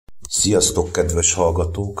Sziasztok, kedves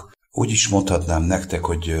hallgatók! Úgy is mondhatnám nektek,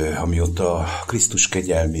 hogy amióta Krisztus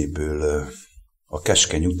kegyelméből a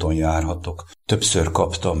keskeny úton járhatok, többször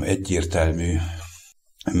kaptam egyértelmű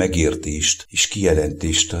megértést és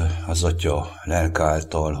kijelentést az Atya lelke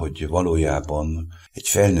által, hogy valójában egy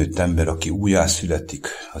felnőtt ember, aki újjászületik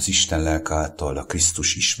az Isten lelke által a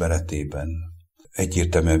Krisztus ismeretében,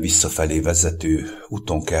 egyértelműen visszafelé vezető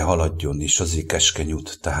úton kell haladjon, és azért keskeny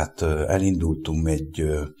út. Tehát elindultunk egy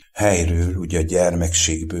helyről, ugye a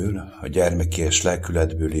gyermekségből, a gyermekies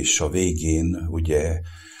lelkületből, és a végén ugye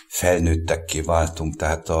felnőttekké váltunk.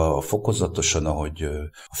 Tehát fokozatosan, ahogy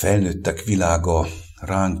a felnőttek világa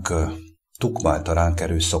ránk tukmálta, ránk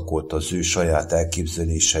erőszakolta az ő saját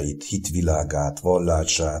elképzeléseit, hitvilágát,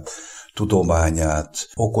 vallását, tudományát,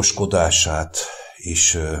 okoskodását,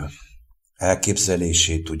 és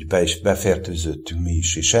elképzelését úgy befertőzöttünk mi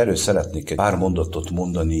is, és erről szeretnék egy pár mondatot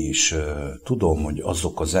mondani, és tudom, hogy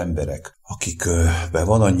azok az emberek, akikben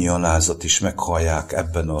van annyi alázat, és meghallják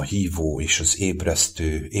ebben a hívó és az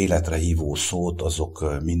ébresztő, életre hívó szót,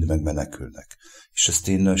 azok mind megmenekülnek. És ezt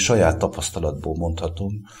én saját tapasztalatból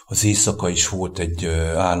mondhatom. Az éjszaka is volt egy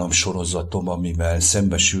álomsorozatom, amivel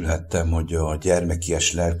szembesülhettem, hogy a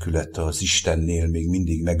gyermekies lelkület az Istennél még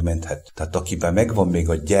mindig megmenthet. Tehát akiben megvan még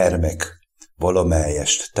a gyermek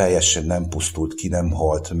valamelyest, teljesen nem pusztult ki, nem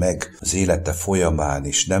halt meg az élete folyamán,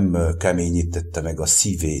 és nem keményítette meg a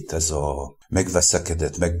szívét ez a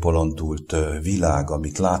megveszekedett, megbolondult világ,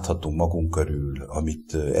 amit láthatunk magunk körül,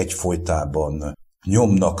 amit egyfolytában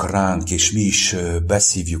nyomnak ránk, és mi is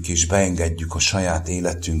beszívjuk és beengedjük a saját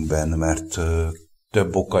életünkben, mert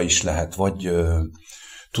több oka is lehet, vagy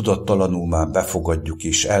tudattalanul már befogadjuk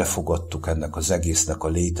és elfogadtuk ennek az egésznek a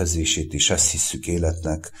létezését, és ezt hisszük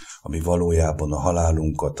életnek, ami valójában a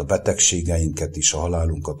halálunkat, a betegségeinket és a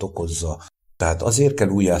halálunkat okozza. Tehát azért kell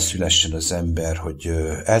újjászülessen az ember, hogy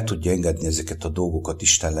el tudja engedni ezeket a dolgokat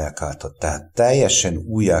Isten lelke által. Tehát teljesen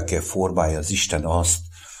újjá kell formálja az Isten azt,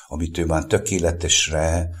 amit ő már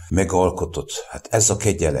tökéletesre megalkotott. Hát ez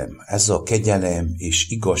a kegyelem és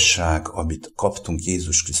igazság, amit kaptunk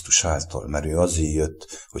Jézus Krisztus által, mert ő azért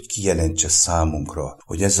jött, hogy kijelentse számunkra,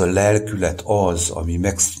 hogy ez a lelkület az, ami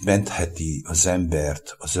megmentheti az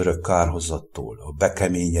embert az örök kárhozattól, a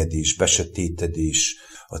bekeményedés, besötétedés,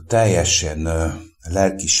 a teljesen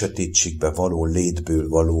lelki sötétségbe való létből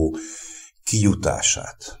való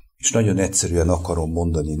kijutását. És nagyon egyszerűen akarom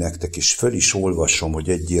mondani nektek, és föl is olvasom, hogy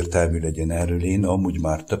egyértelmű legyen erről. Én amúgy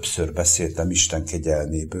már többször beszéltem Isten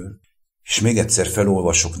kegyelméből. És még egyszer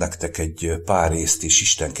felolvasok nektek egy pár részt, és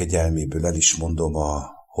Isten kegyelméből el is mondom a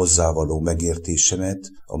hozzávaló megértésemet,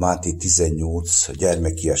 a Máté 18 a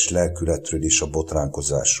gyermekies lelkületről és a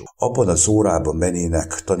botránkozásról. Abban az órában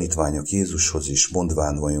menének tanítványok Jézushoz, és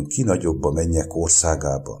mondván, vajon ki nagyobb a mennyek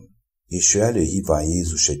országában? És ő előhíván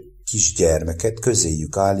Jézus egy kisgyermeket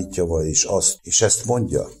közéjük állítja, és ezt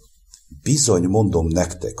mondja: bizony mondom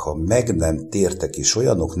nektek, ha meg nem tértek, és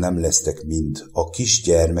olyanok nem lesztek, mint a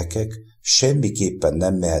kisgyermekek, semmiképpen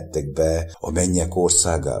nem mehettek be a mennyek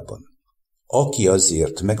országában. Aki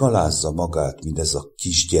azért megalázza magát, mint ez a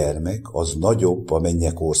kisgyermek, az nagyobb a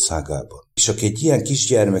mennyek országában. És aki egy ilyen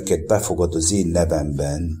kisgyermeket befogad az én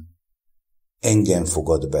nevemben, engem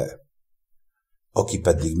fogad be. Aki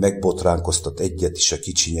pedig megbotránkoztat egyet is a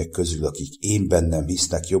kicsinyek közül, akik én bennem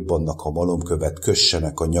hisznek, jobbannak, ha malomkövet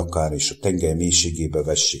kössenek a nyakára és a tenger mélységébe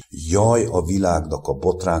vessék. Jaj a világnak a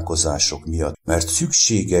botránkozások miatt, mert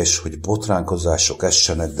szükséges, hogy botránkozások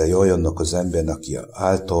essenek, de jaj annak az embernek, aki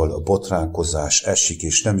által a botránkozás esik,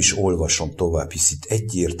 és nem is olvasom tovább, hisz itt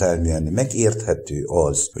egyértelműen megérthető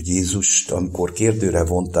az, hogy Jézust, amikor kérdőre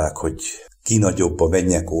vonták, hogy ki nagyobb a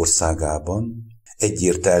mennyek országában,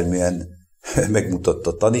 egyértelműen megmutatta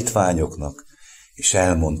a tanítványoknak, és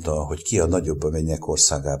elmondta, hogy ki a nagyobb a mennyek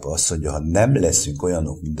országában. Azt mondja, ha nem leszünk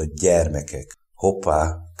olyanok, mint a gyermekek.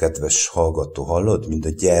 Hoppá, kedves hallgató, hallod? Mint a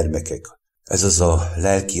gyermekek. Ez az a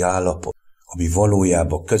lelki állapot, ami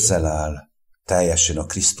valójában közel áll teljesen a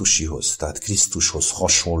Krisztusihoz, tehát Krisztushoz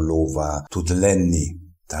hasonlóvá tud lenni.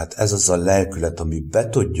 Tehát ez az a lelkület, ami be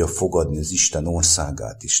tudja fogadni az Isten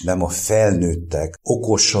országát is. Nem a felnőttek,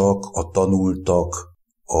 okosak, a tanultak,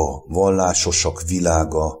 a vallásosak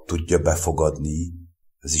világa tudja befogadni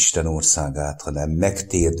az Isten országát, hanem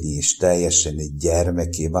megtérni és teljesen egy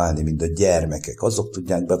gyermeké válni, mint a gyermekek. Azok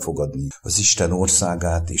tudják befogadni az Isten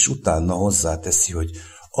országát, és utána hozzáteszi, hogy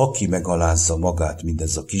aki megalázza magát, mint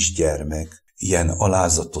ez a kisgyermek, ilyen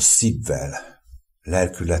alázatos szívvel,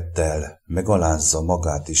 lelkülettel megalázza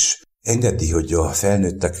magát, és engedi, hogy a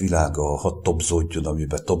felnőttek világa hadd tobzódjon,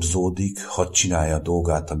 amiben tobzódik, hadd csinálja a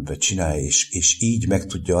dolgát, amiben csinálja, és így meg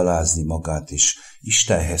tudja alázni magát, és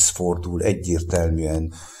Istenhez fordul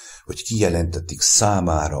egyértelműen, hogy kijelentetik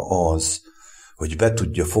számára az, hogy be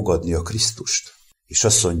tudja fogadni a Krisztust. És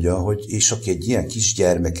azt mondja, hogy és aki egy ilyen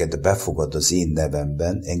kisgyermeket befogad az én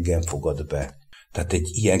nevemben, engem fogad be. Tehát egy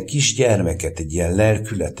ilyen kisgyermeket, egy ilyen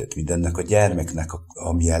lelkületet, mint ennek a gyermeknek,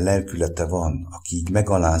 amilyen lelkülete van, aki így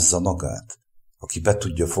megalázza magát, aki be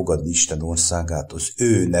tudja fogadni Isten országát az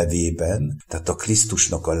ő nevében, tehát a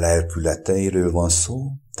Krisztusnak a lelkületeiről van szó,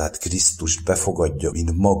 tehát Krisztust befogadja,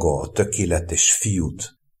 mint maga a tökéletes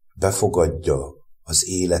fiút, befogadja az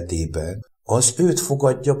életében, az őt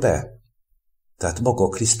fogadja be. Tehát maga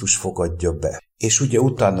Krisztus fogadja be. És ugye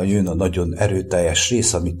utána jön a nagyon erőteljes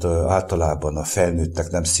rész, amit általában a felnőttek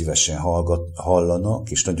nem szívesen hallanak,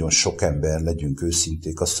 és nagyon sok ember, legyünk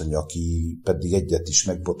őszinték, azt mondja, aki pedig egyet is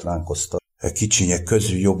megbotránkozta. Kicsinyek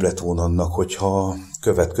közül jobb lett volna annak, hogyha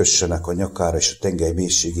követ kössenek a nyakára, és a tengely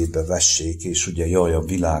mélységébe vessék, és ugye jaj a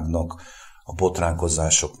világnak a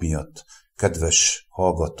botránkozások miatt. Kedves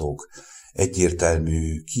hallgatók,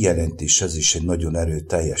 egyértelmű kijelentés, ez is egy nagyon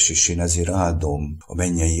erőteljes, és én ezért áldom a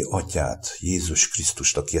mennyei atyát, Jézus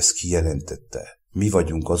Krisztust, aki ezt kijelentette. Mi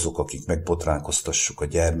vagyunk azok, akik megbotránkoztassuk a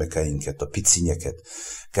gyermekeinket, a picinyeket,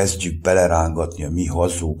 kezdjük belerángatni a mi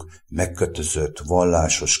hazug, megkötözött,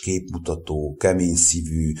 vallásos, képmutató, kemény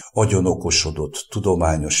szívű, agyonokosodott,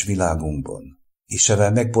 tudományos világunkban. És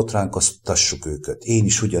ezzel megbotránkoztassuk őket. Én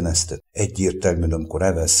is ugyanezt tettem. Egyértelműen, amikor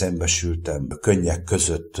ezzel szembesültem, könnyek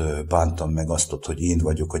között bántam meg azt, hogy én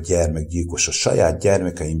vagyok a gyermekgyilkos, a saját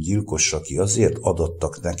gyermekeim gyilkos, aki azért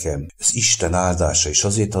adattak nekem, ez Isten áldása, és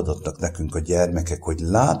azért adattak nekünk a gyermekek, hogy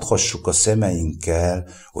láthassuk a szemeinkkel,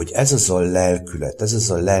 hogy ez az a lelkület, ez az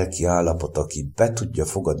a lelki állapot, aki be tudja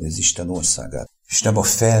fogadni az Isten országát. És nem a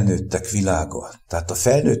felnőttek világa. Tehát a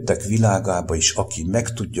felnőttek világába is, aki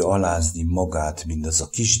meg tudja alázni magát, mint az a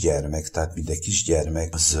kisgyermek, tehát minden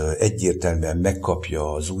kisgyermek, az egyértelműen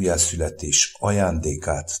megkapja az újjászületés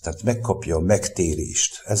ajándékát, tehát megkapja a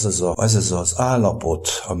megtérést. Ez az az állapot,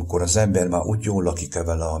 amikor az ember már úgy jól lakik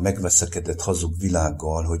ezzel a megveszekedett hazug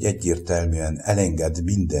világgal, hogy egyértelműen elenged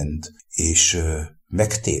mindent, és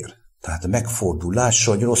megtér. Tehát megfordul,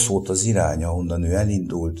 lássa, hogy rossz volt az iránya, onnan ő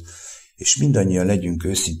elindult, és mindannyian legyünk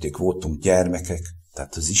őszinték, voltunk gyermekek,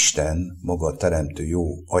 tehát az Isten, maga a teremtő jó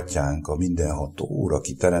atyánk, a mindenható Úr,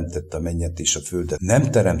 aki teremtette a mennyet és a földet,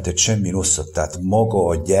 nem teremtett semmi rosszat, tehát maga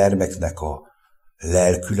a gyermeknek a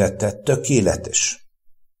lelkülete tökéletes.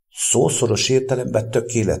 Szószoros értelemben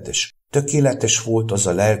tökéletes. Tökéletes volt az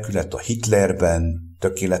a lelkület a Hitlerben,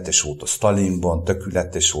 tökéletes volt a Stalinban,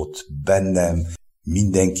 tökéletes volt bennem,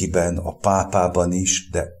 mindenkiben, a pápában is,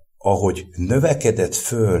 de ahogy növekedett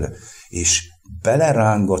föl, és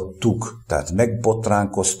belerángattuk, tehát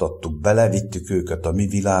megbotránkoztattuk, belevittük őket a mi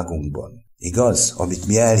világunkban. Igaz? Amit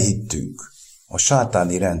mi elhittünk, a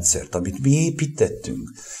sátáni rendszert, amit mi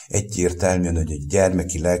építettünk, egyértelműen, hogy egy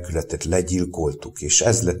gyermeki lelkületet legyilkoltuk, és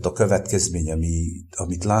ez lett a következmény,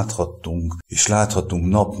 amit láthattunk, és láthatunk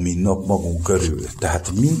nap, mint nap magunk körül.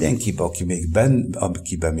 Tehát mindenkiben,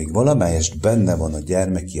 akiben még valamelyest benne van a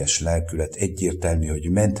gyermekies lelkület, egyértelmű, hogy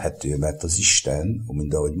menthető, mert az Isten,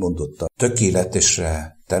 mint ahogy mondotta,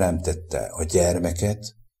 tökéletesre teremtette a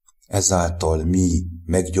gyermeket, ezáltal mi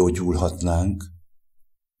meggyógyulhatnánk,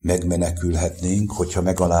 megmenekülhetnénk, hogyha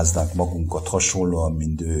megaláznánk magunkat hasonlóan,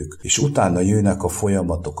 mint ők. És utána jönnek a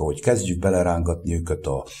folyamatok, ahogy kezdjük belerángatni őket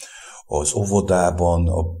az óvodában,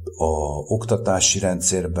 a oktatási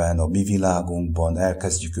rendszerben, a mi világunkban,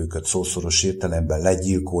 elkezdjük őket szószoros értelemben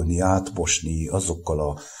legyilkolni, átmosni azokkal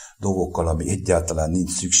a dolgokkal, ami egyáltalán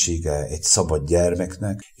nincs szüksége egy szabad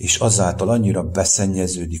gyermeknek, és azáltal annyira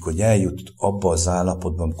beszennyeződik, hogy eljut abba az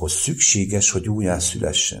állapotban, amikor szükséges, hogy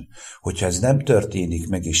újjászülessen. Hogyha ez nem történik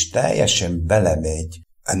meg, és teljesen belemegy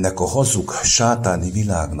ennek a hazug sátáni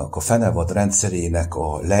világnak, a fenevad rendszerének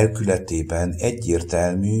a lelkületében,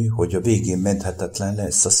 egyértelmű, hogy a végén menthetetlen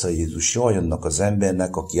lesz. Azt mondja Jézus, jaj annak az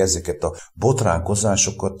embernek, aki ezeket a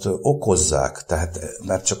botránkozásokat okozzák, tehát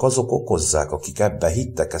mert csak azok okozzák, akik ebben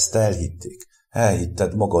hittek, ezt elhitték.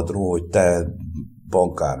 Elhitted magadról, hogy te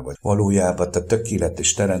bankár vagy. Valójában te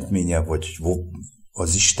tökéletes teremtménye vagy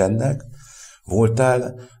az Istennek,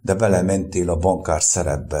 voltál, de belementél a bankár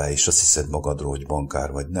szerepbe, és azt hiszed magadról, hogy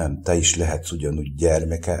bankár vagy. Nem, te is lehetsz ugyanúgy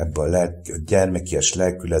gyermeke, ebben a gyermekies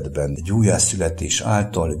lelkületben egy újjászületés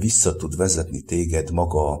által vissza tud vezetni téged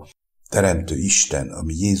maga a teremtő Isten,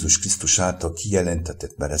 ami Jézus Krisztus által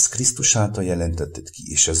kijelentetett, mert ez Krisztus által jelentetett ki,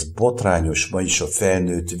 és ez botrányos ma is a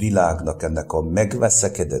felnőtt világnak, ennek a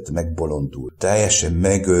megveszekedett, megbolondult, teljesen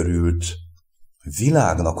megőrült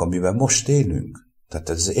világnak, amiben most élünk. Tehát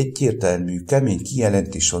ez egyértelmű, kemény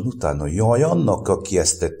kijelentés van utána. Jaj, annak, aki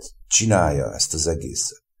ezt csinálja, ezt az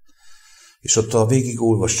egészet. És ott a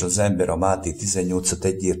végigolvasta az ember a Máté 18-at,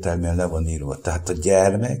 egyértelműen le van írva. Tehát a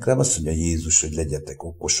gyermek, nem azt mondja Jézus, hogy legyetek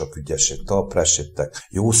okosak, ügyesek, talprasettek,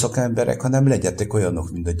 jó szakemberek, hanem legyetek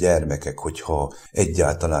olyanok, mint a gyermekek, hogyha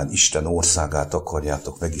egyáltalán Isten országát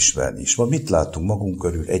akarjátok megismerni. És ma mit látunk magunk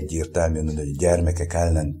körül? Egyértelműen, hogy a gyermekek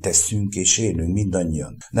ellen teszünk és élünk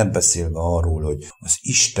mindannyian. Nem beszélve arról, hogy az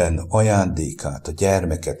Isten ajándékát, a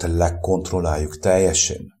gyermeket lekontrolláljuk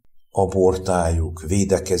teljesen. Abortáljuk,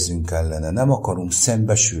 védekezünk ellene, nem akarunk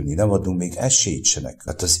szembesülni, nem adunk még esélyt se neki.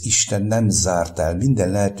 Hát az Isten nem zárt el, minden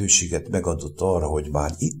lehetőséget megadott arra, hogy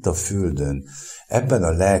már itt a földön, ebben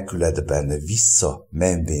a lelkületben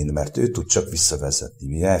visszamenvén, mert ő tud csak visszavezetni.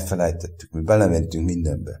 Mi elfelejtettük, mi belementünk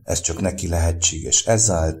mindenbe. Ez csak neki lehetséges.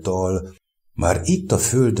 Ezáltal már itt a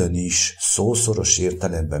földön is szószoros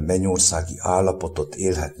értelemben mennyországi állapotot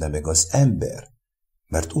élhetne meg az ember.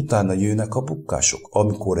 Mert utána jönnek a bukkások.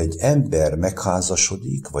 Amikor egy ember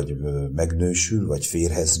megházasodik, vagy megnősül, vagy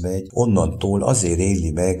férhez megy, onnantól azért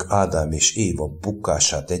éli meg Ádám és Éva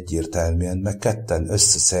bukkását egyértelműen, mert ketten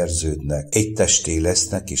összeszerződnek, egy testé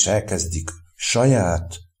lesznek, és elkezdik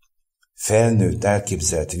saját felnőtt,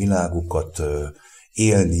 elképzelt világukat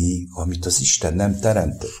élni, amit az Isten nem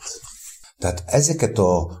teremtett. Tehát ezeket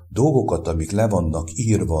a dolgokat, amik le vannak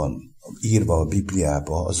írva a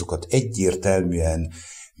Bibliába, azokat egyértelműen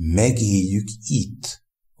megéljük itt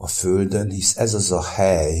a Földön, hisz ez az a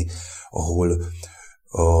hely, ahol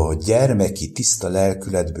a gyermeki tiszta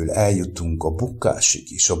lelkületből eljutunk a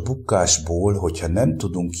bukkásig, és a bukkásból, hogyha nem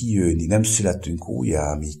tudunk kijönni, nem születünk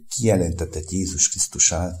újjá, ami kijelentetett Jézus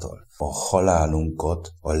Krisztus által, a halálunkat,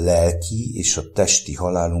 a lelki és a testi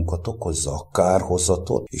halálunkat okozza, a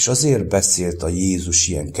kárhozatot, és azért beszélt a Jézus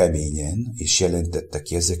ilyen keményen, és jelentette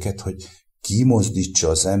ki ezeket, hogy kimozdítsa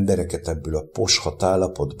az embereket ebből a poshat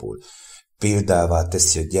állapotból, példává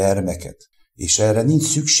teszi a gyermeket, és erre nincs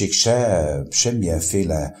szükség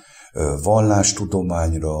semmilyenféle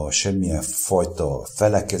vallástudományra, semmilyen fajta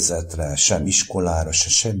felekezetre, sem iskolára, se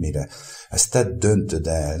semmire. Ezt te döntöd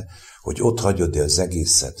el, hogy ott hagyod-e az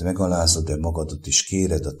egészet, megalázod-e magadat, és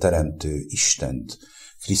kéred a Teremtő Istent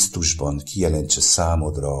Krisztusban kijelentse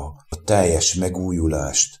számodra a teljes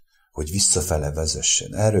megújulást, hogy visszafele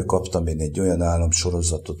vezessen. Erről kaptam én egy olyan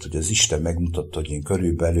álomsorozatot, hogy az Isten megmutatta, hogy én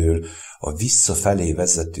körülbelül a visszafelé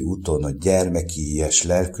vezető úton, a gyermekies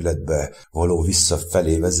lelkületbe való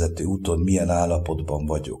visszafelé vezető úton milyen állapotban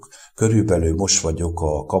vagyok. Körülbelül most vagyok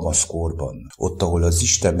a kamaszkorban, ott, ahol az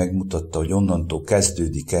Isten megmutatta, hogy onnantól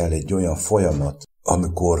kezdődik el egy olyan folyamat,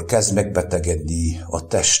 amikor kezd megbetegedni a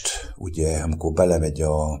test, ugye, amikor belemegy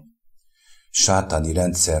a sátáni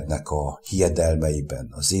rendszernek a hiedelmeiben,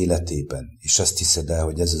 az életében, és azt hiszed el,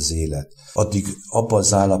 hogy ez az élet. Addig abban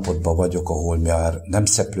az állapotban vagyok, ahol már nem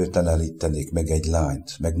szeplőtelenítenék meg egy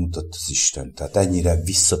lányt, megmutatta az Isten. Tehát ennyire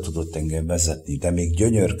vissza tudott engem vezetni, de még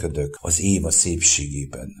gyönyörködök az Éva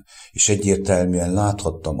szépségében. És egyértelműen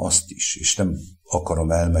láthattam azt is, és nem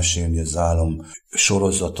akarom elmesélni az álom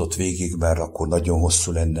sorozatot végig, mert akkor nagyon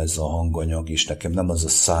hosszú lenne ez a hanganyag, és nekem nem az a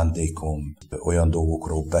szándékom, olyan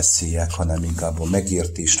dolgokról beszéljek, hanem inkább a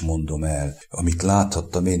megértést mondom el, amit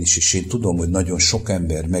láthattam én is, és én tudom, hogy nagyon sok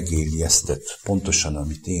ember megéli ezt, pontosan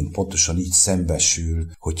amit én, pontosan így szembesül,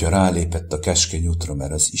 hogyha rálépett a keskeny útra,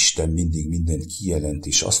 mert az Isten mindig mindent kijelent,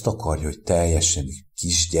 és azt akarja, hogy teljesen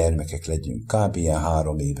kisgyermekek legyünk, kb. Ilyen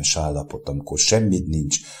 3 éves állapot, amikor semmit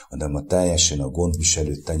nincs, hanem a teljesen a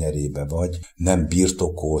gondviselő tenyerébe vagy, nem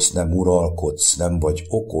birtokolsz, nem uralkodsz, nem vagy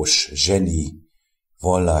okos, zseni,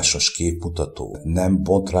 vallásos képmutató. Nem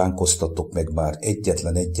botránkoztatok meg már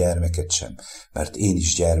egyetlen egy gyermeket sem, mert én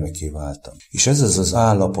is gyermeké váltam. És ez az az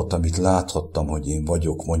állapot, amit láthattam, hogy én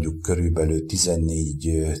vagyok mondjuk körülbelül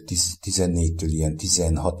 14-től ilyen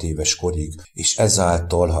 16 éves korig, és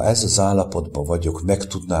ezáltal, ha ez az állapotban vagyok, meg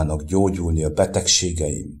tudnának gyógyulni a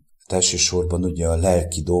betegségeim. Elsősorban ugye a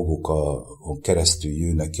lelki dolgokon keresztül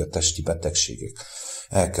jönnek ki a testi betegségek.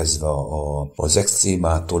 Elkezdve az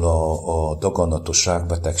ekcémától, a daganatos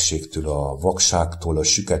rákbetegségtől, a vakságtól, a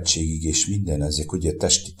süketségig és minden ezek ugye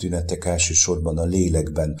testi tünetek elsősorban a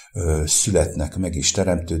lélekben születnek meg és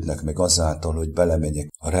teremtődnek meg azáltal, hogy belemegyek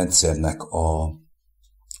a rendszernek a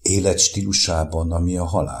életstílusában, ami a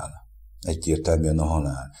halál. Egyértelműen a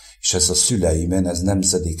halál. És ez a szüleimen, ez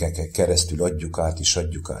nemzedékeken keresztül adjuk át.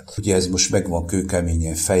 Ugye ez most meg van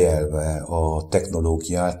kőkeményen fejelve a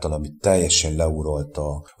technológia által, amit teljesen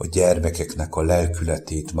leuralta a gyermekeknek a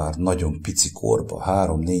lelkületét már nagyon pici korba,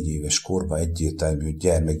 3-4 éves korba egyértelmű, hogy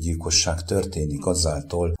gyermekgyilkosság történik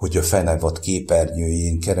azáltal, hogy a fenevad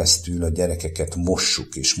képernyőjén keresztül a gyerekeket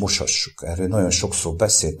mossuk és mosassuk. Erről nagyon sokszor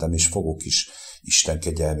beszéltem, és fogok is Isten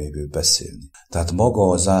kegyelméből beszélni. Tehát maga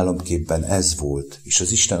az álomképben ez volt, és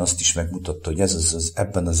az Isten azt is megmutatta, hogy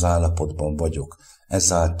ebben az állapotban vagyok.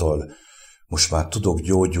 Ezáltal most már tudok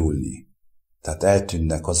gyógyulni. Tehát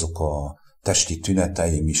eltűnnek azok a testi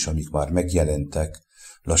tüneteim is, amik már megjelentek,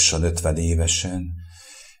 lassan 50 évesen,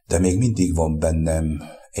 de még mindig van bennem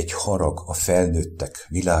egy harag a felnőttek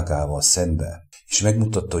világával szembe. És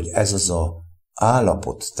megmutatta, hogy ez az a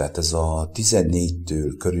állapot, tehát ez a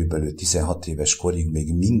 14-től körülbelül 16 éves korig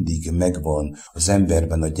még mindig megvan az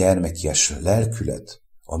emberben a gyermekies lelkület,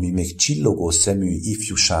 ami még csillogó szemű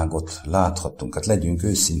ifjúságot láthatunk. Hát legyünk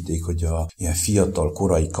őszinték, hogy a ilyen fiatal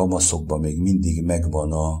korai kamaszokban még mindig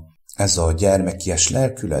megvan ez a gyermekies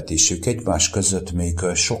lelkület, és ők egymás között még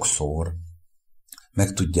sokszor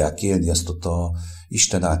meg tudják élni azt ott a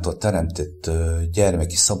Isten által teremtett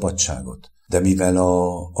gyermeki szabadságot. De mivel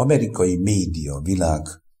az amerikai média, világ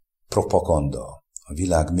propaganda, a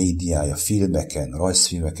világ médiája filmeken,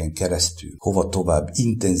 rajzfilmeken keresztül hova tovább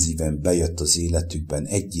intenzíven bejött az életükben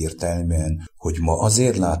egyértelműen, hogy ma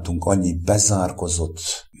azért látunk annyi bezárkozott,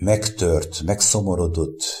 megtört,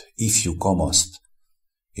 megszomorodott ifjú kamaszt,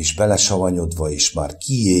 és belesavanyodva és már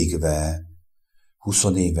kiégve 20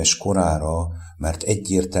 éves korára, mert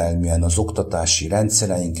egyértelműen az oktatási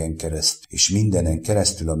rendszereinken keresztül, és mindenen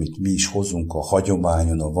keresztül, amit mi is hozunk a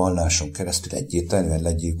hagyományon, a valláson keresztül, egyértelműen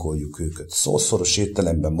legyilkoljuk őket. Szószoros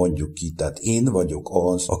értelemben mondjuk ki, tehát én vagyok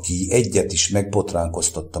az, aki egyet is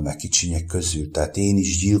megbotránkoztattam a kicsinyek közül, tehát én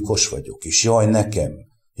is gyilkos vagyok, és jaj nekem,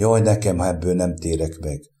 ha ebből nem térek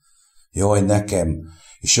meg. Jaj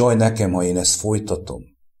nekem, ha én ezt folytatom.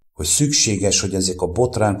 Hogy szükséges, hogy ezek a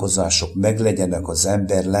botránkozások meglegyenek az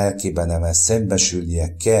ember lelkében, amivel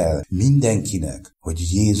szembesülnie kell mindenkinek, hogy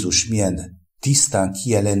Jézus milyen tisztán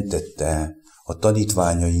kijelentette a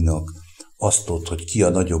tanítványainak azt ott, hogy ki a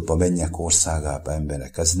nagyobb a mennyek országába,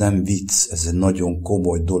 emberek. Ez nem vicc, ez egy nagyon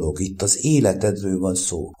komoly dolog. Itt az életedről van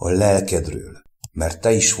szó, a lelkedről. Mert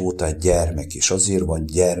te is voltál gyermek, és azért van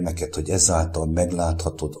gyermeked, hogy ezáltal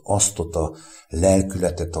megláthatod azt a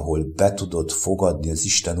lelkületet, ahol be tudod fogadni az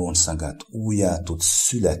Isten országát, újjá tudsz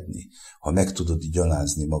születni, ha meg tudod így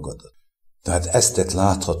alázni magadat. Tehát ezt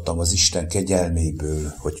láthattam az Isten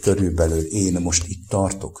kegyelméből, hogy körülbelül én most itt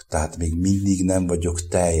tartok, tehát még mindig nem vagyok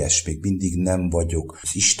teljes, még mindig nem vagyok az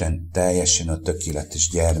Isten teljesen a tökéletes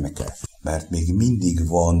gyermeke. Mert még mindig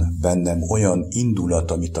van bennem olyan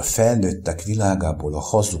indulat, amit a felnőttek világából, a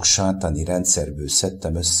hazug sátáni rendszerből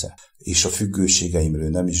szedtem össze, és a függőségeimről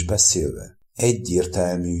nem is beszélve.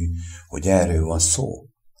 Egyértelmű, hogy erről van szó.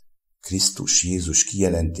 Krisztus Jézus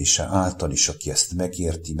kijelentése által is, aki ezt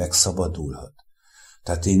megérti, megszabadulhat.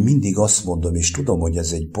 Tehát én mindig azt mondom, és tudom, hogy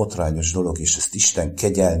ez egy botrányos dolog, és ezt Isten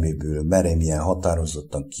kegyelméből merem ilyen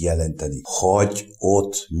határozottan kijelenteni. Hagyj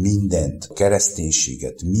ott mindent,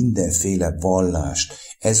 kereszténységet, mindenféle vallást,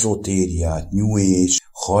 ezotériát, New Age,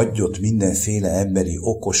 hagyj ott mindenféle emberi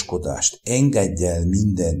okoskodást, engedj el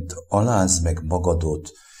mindent, alázd meg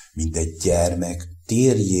magadot, mint egy gyermek,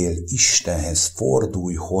 térjél Istenhez,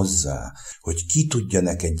 fordulj hozzá, hogy ki tudja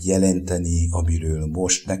neked jelenteni, amiről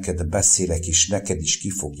most neked beszélek, és neked is ki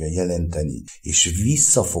fogja jelenteni, és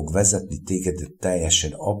vissza fog vezetni tégedet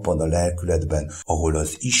teljesen abban a lelkületben, ahol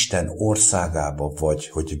az Isten országába vagy,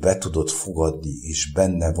 hogy be tudod fogadni, és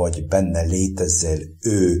benne vagy, benne létezzel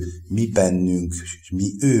ő, mi bennünk,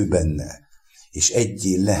 mi ő benne, és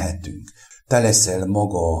egyé lehetünk. Te leszel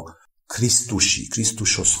maga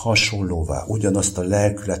Krisztushoz hasonlóvá, ugyanazt a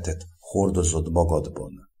lelkületet hordozod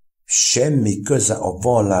magadban. Semmi köze a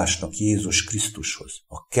vallásnak Jézus Krisztushoz.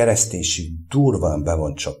 A kereszténység durván be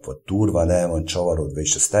van csapva, durván el van csavarodva,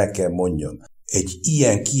 és ezt el kell mondjam. Egy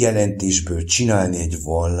ilyen kijelentésből csinálni egy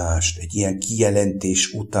vallást, egy ilyen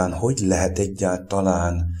kijelentés után hogy lehet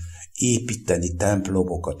egyáltalán építeni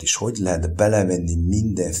templomokat, és hogy lehet belemenni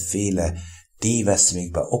mindenféle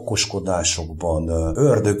téveszmékben, okoskodásokban,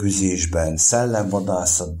 ördögüzésben,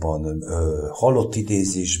 szellemvadászatban, halott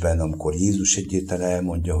idézésben, amikor Jézus egyértelműen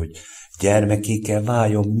elmondja, hogy gyermekékkel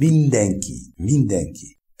váljon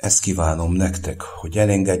mindenki. Ezt kívánom nektek, hogy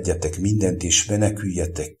elengedjetek mindent és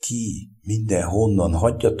meneküljetek ki mindenhonnan,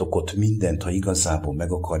 hagyjatok ott mindent, ha igazából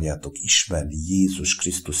meg akarjátok ismerni Jézus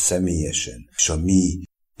Krisztus személyesen, és a mi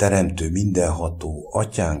teremtő mindenható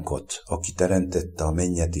atyánkat, aki teremtette a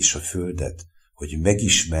mennyet és a földet, hogy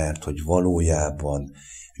megismert, hogy valójában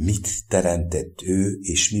mit teremtett ő,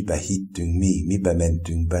 és mibe hittünk mi, mibe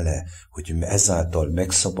mentünk bele, hogy ezáltal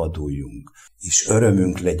megszabaduljunk, és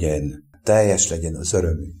örömünk legyen, teljes legyen az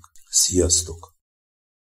örömünk. Sziasztok!